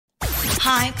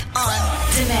Hype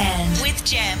on Demand with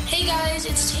Gem. Hey guys,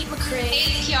 it's Tate McRae.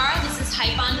 Hey, it's Kiara. This is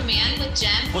Hype on Demand with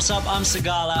Gem. What's up? I'm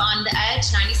Sagala. On The Edge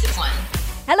 96.1.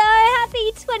 Hello,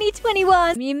 happy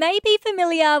 2021. You may be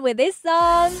familiar with this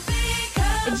song.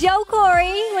 Joel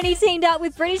Corey, when he teamed up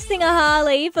with British singer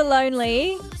Harley for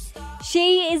Lonely.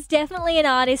 She is definitely an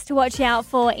artist to watch out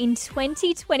for in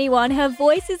 2021. Her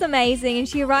voice is amazing and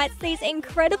she writes these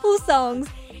incredible songs,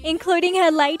 including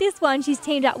her latest one. She's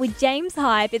teamed up with James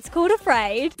Hype. It's called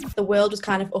Afraid. The world was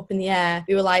kind of up in the air.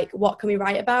 We were like, what can we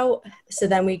write about? So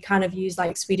then we kind of used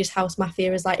like Swedish House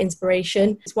Mafia as like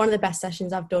inspiration. It's one of the best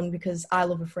sessions I've done because I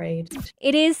love Afraid.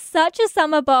 It is such a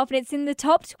summer bop and it's in the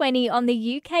top 20 on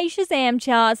the UK Shazam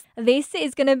charts. This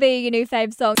is going to be your new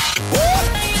fave song.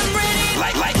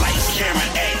 Lights, camera,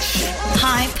 Edge.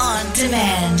 Hype on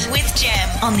Demand with Gem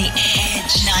on the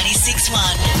Edge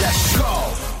 96.1. Let's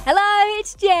go. Hello,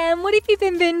 it's Gem. What have you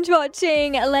been binge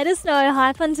watching? Let us know.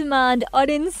 Hype on Demand on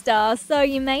Insta. So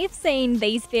you may have seen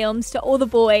these films, To All the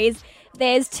Boys.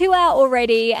 There's 2 out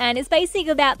already, and it's basically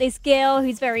about this girl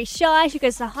who's very shy. She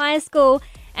goes to high school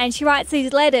and she writes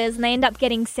these letters and they end up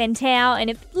getting sent out, and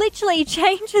it literally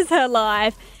changes her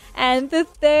life. And the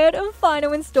 3rd and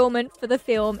final installment for the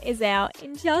film is out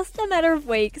in just a matter of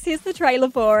weeks. Here's the trailer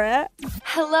for it.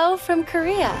 Hello from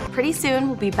Korea. Pretty soon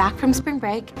we'll be back from spring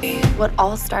break. What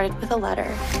all started with a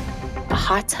letter, a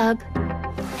hot tub,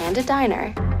 and a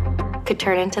diner could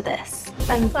turn into this.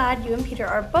 I'm glad you and Peter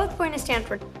are both going to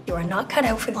Stanford. You are not cut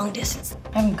out for long distance.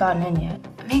 I haven't gotten in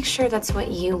yet. Make sure that's what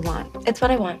you want. It's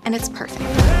what I want, and it's perfect.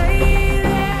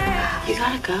 You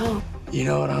gotta go. You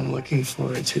know what I'm looking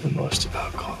forward to the most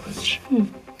about college?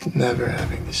 Never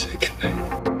having to say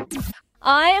goodnight.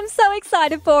 I am so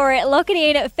excited for it. Lock it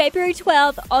in February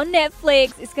 12th on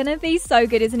Netflix. It's going to be so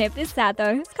good, isn't it? But it's sad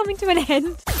though. It's coming to an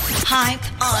end. Hype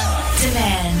on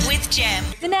Demand with Gem.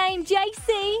 The name JC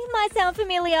might sound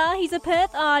familiar. He's a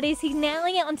Perth artist. He's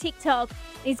nailing it on TikTok.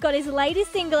 He's got his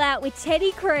latest single out with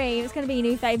Teddy Cream. It's going to be a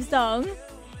new fave song.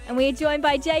 And we're joined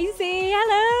by JC.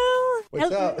 Hello.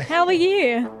 What's up? How are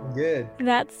you? Good.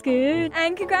 That's good.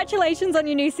 And congratulations on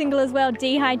your new single as well,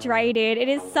 Dehydrated. It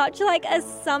is such like a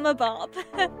summer bop.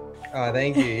 Oh,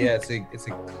 thank you. Yeah, it's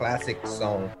a classic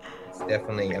song.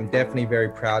 I'm definitely very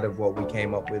proud of what we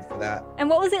came up with for that. And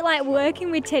what was it like working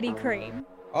with Teddy Cream?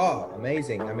 Oh,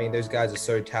 amazing. I mean, those guys are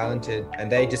so talented and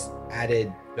they just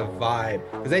added the vibe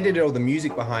because they did all the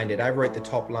music behind it. I wrote the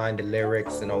top line, the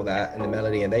lyrics and all that and the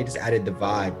melody, and they just added the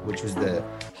vibe, which was the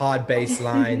hard bass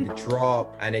line, the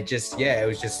drop, and it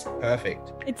was just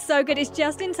perfect. It's so good. It's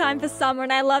just in time for summer,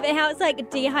 and I love it how it's like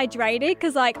dehydrated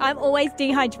because like I'm always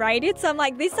dehydrated, so I'm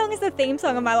like, this song is the theme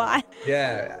song of my life.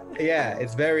 Yeah,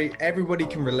 it's everybody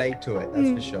can relate to it, that's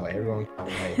for sure. Everyone can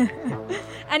relate.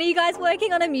 And are you guys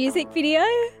working on a music video?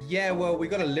 Yeah, well, we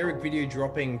got a lyric video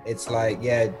dropping. It's like,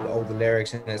 all the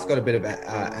lyrics, and it's got a bit of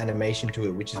animation to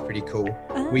it, which is pretty cool.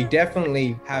 We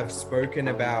definitely have spoken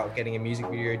about getting a music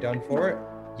video done for it.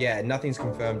 Yeah, nothing's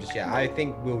confirmed just yet. I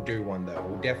think we'll do one though.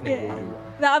 We'll definitely will do one.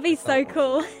 That'll be so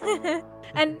cool.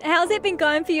 And how's it been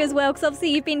going for you as well? Because obviously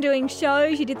you've been doing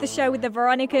shows. You did the show with the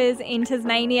Veronicas in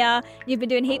Tasmania. You've been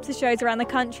doing heaps of shows around the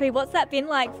country. What's that been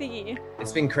like for you?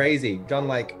 It's been crazy. We've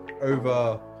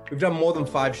done more than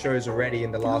 5 shows already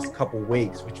in the last couple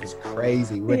weeks, which was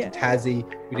crazy. We went to Tassie.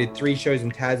 We did 3 shows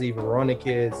in Tassie,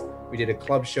 Veronica's. We did a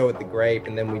club show at the Grape,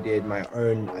 and then we did my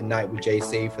own a night with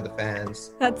JC for the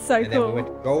fans. That's so cool. And then we went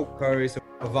to Gold Coast,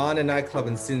 Havana nightclub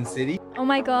in Sin City. Oh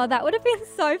my God, that would have been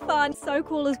so fun. So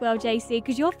cool as well, JC,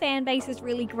 because your fan base has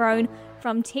really grown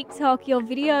from TikTok. Your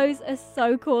videos are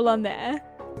so cool on there.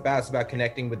 It's about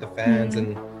connecting with the fans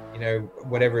and,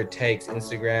 whatever it takes,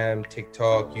 Instagram,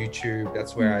 TikTok, YouTube,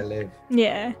 that's where I live.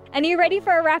 Yeah. And are you ready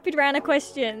for a rapid round of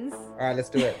questions? All right, let's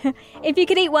do it. If you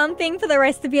could eat one thing for the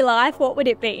rest of your life, what would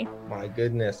it be? My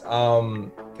goodness.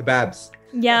 Kebabs.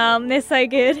 Yum, they're so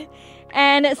good.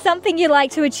 And something you'd like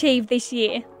to achieve this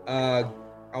year?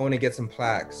 I want to get some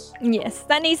plaques. Yes,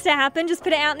 that needs to happen. Just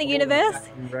put it out in the universe.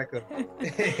 Record.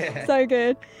 So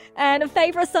good. And a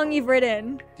favourite song you've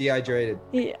written? Dehydrated.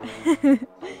 Yeah.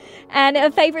 And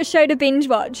a favourite show to binge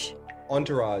watch?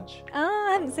 Entourage. Oh,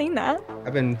 I haven't seen that.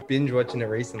 I've been binge watching it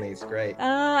recently. It's great. Is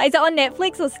it on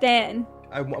Netflix or Stan?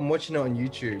 I'm watching it on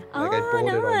YouTube. Oh, I bought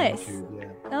nice. it on YouTube.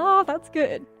 Yeah. Oh, that's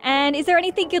good. And is there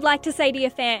anything you'd like to say to your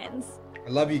fans? I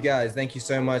love you guys. Thank you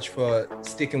so much for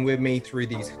sticking with me through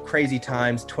these crazy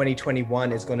times.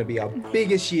 2021 is going to be our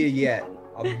biggest year yet.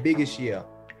 Our biggest year.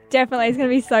 Definitely. It's going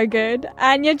to be so good.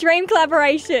 And your dream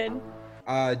collaboration?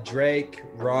 Drake,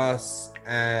 Ross,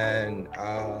 and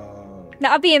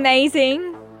that would be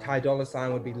amazing. Ty Dolla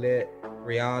 $ign would be lit.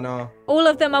 Rihanna. All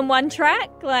of them on one track?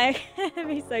 Like, it'd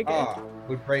be so good.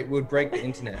 Would break the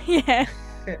internet. Yeah.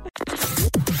 The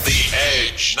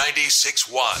Edge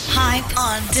 96.1. Hype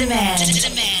on demand.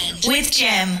 With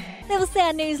Gem. There was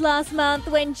sad news last month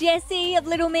when Jessie of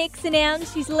Little Mix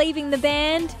announced she's leaving the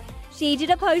band. She did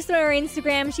a post on her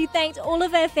Instagram. She thanked all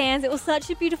of her fans. It was such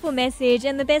a beautiful message,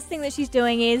 and the best thing that she's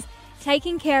doing is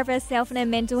taking care of herself and her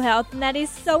mental health, and that is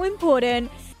so important.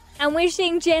 And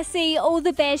wishing Jessie all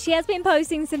the best. She has been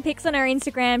posting some pics on her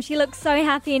Instagram. She looks so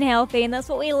happy and healthy, and that's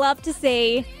what we love to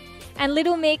see. And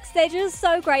Little Mix, they're just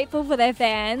so grateful for their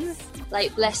fans.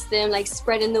 Like, bless them, like,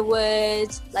 spreading the word.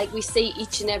 Like, we see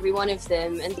each and every one of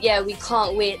them. And, yeah, we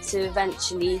can't wait to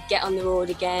eventually get on the road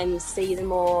again, see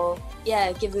them all.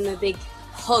 Yeah, give them a big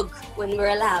hug when we're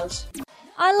allowed.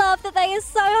 I love that they are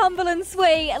so humble and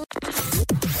sweet.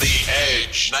 The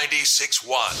Edge 96.1.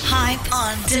 Hype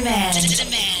on demand.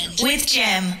 With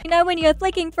Gem. You know, when you're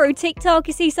flicking through TikTok,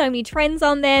 you see so many trends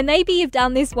on there. Maybe you've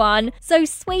done this one. So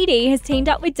Sweetie has teamed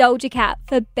up with Doja Cat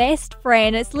for Best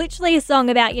Friend. It's literally a song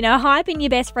about, you know, hyping your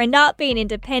best friend up, being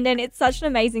independent. It's such an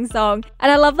amazing song.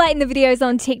 And I love that in the videos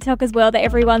on TikTok as well that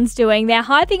everyone's doing. They're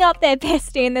hyping up their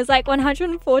bestie, and there's like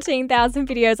 114,000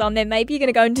 videos on there. Maybe you're going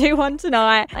to go and do one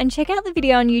tonight. And check out the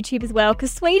video on YouTube as well,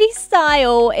 because Sweetie's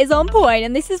style is on point,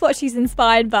 and this is what she's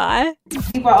inspired by.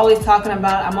 People are always talking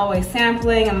about I'm always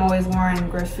sampling, I'm always wearing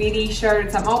graffiti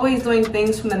shirts, I'm always doing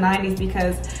things from the 90s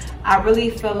because I really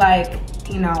feel like,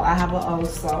 you know, I have an old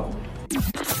soul.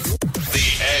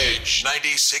 The Edge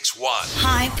 96.1.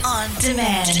 Hype on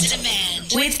demand.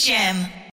 With Gem.